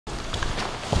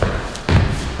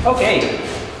Okay,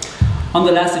 on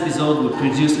the last episode we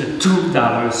produced a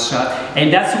 $2 shot,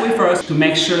 and that's the way for us to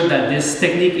make sure that this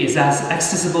technique is as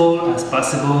accessible as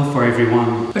possible for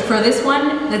everyone. But for this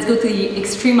one, let's go to the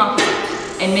extreme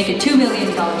opposite and make a $2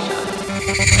 million shot.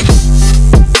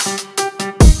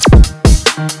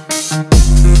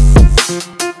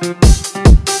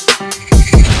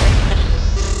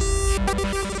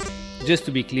 Just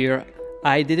to be clear,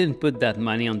 I didn't put that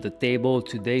money on the table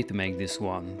today to make this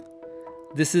one.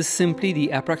 This is simply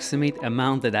the approximate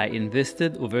amount that I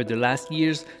invested over the last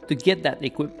years to get that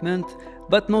equipment,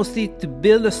 but mostly to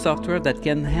build a software that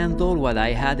can handle what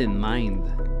I had in mind.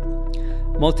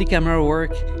 Multi-camera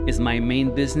work is my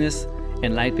main business,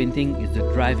 and light painting is the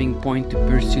driving point to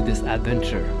pursue this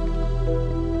adventure.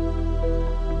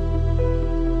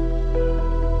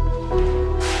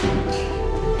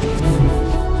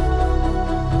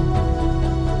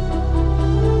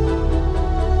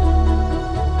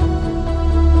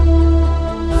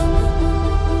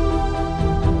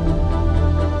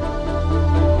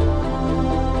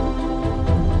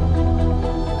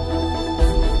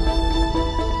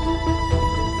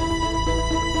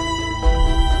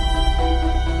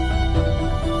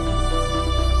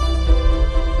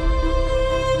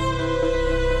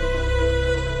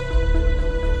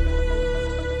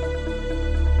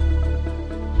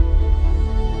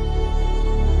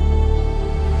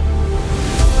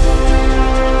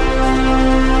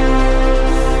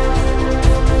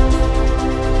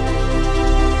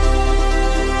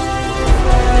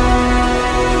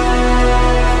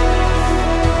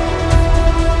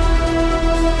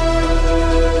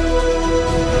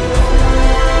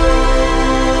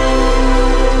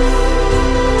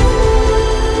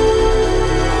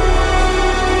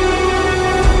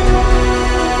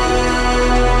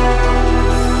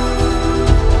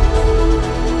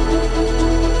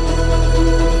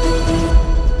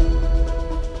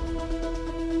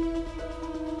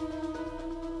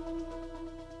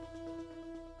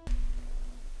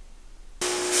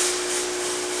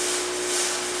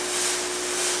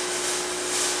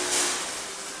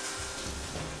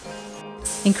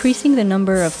 Increasing the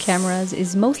number of cameras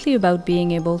is mostly about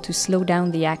being able to slow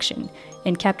down the action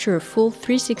and capture a full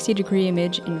 360-degree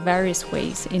image in various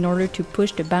ways in order to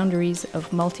push the boundaries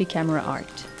of multi-camera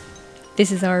art.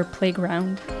 This is our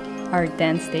playground, our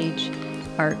dance stage,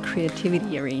 our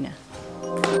creativity arena.